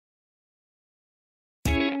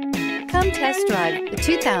Come test drive the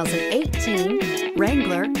 2018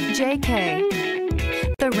 Wrangler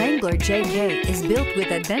JK. The Wrangler JK is built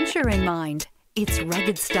with adventure in mind. Its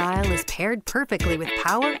rugged style is paired perfectly with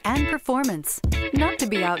power and performance. Not to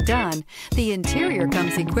be outdone, the interior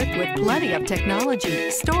comes equipped with plenty of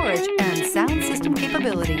technology, storage, and sound system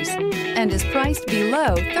capabilities, and is priced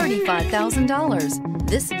below $35,000.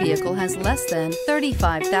 This vehicle has less than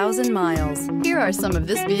 35,000 miles. Here are some of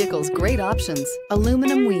this vehicle's great options: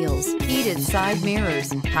 aluminum wheels, heated side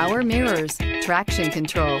mirrors, power mirrors, traction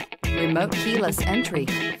control, remote keyless entry,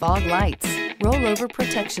 fog lights, rollover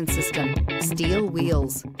protection system, steel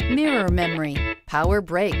wheels, mirror memory, power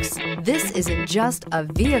brakes. This isn't just a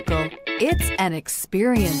vehicle, it's an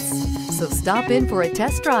experience. So stop in for a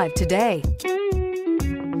test drive today.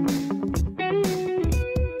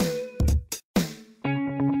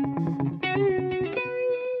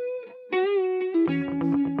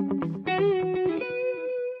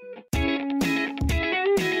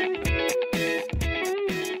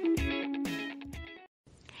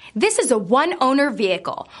 This is a one-owner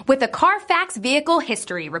vehicle with a Carfax Vehicle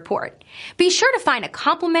History Report. Be sure to find a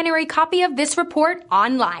complimentary copy of this report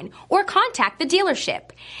online or contact the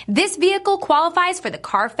dealership. This vehicle qualifies for the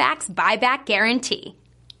Carfax Buyback Guarantee.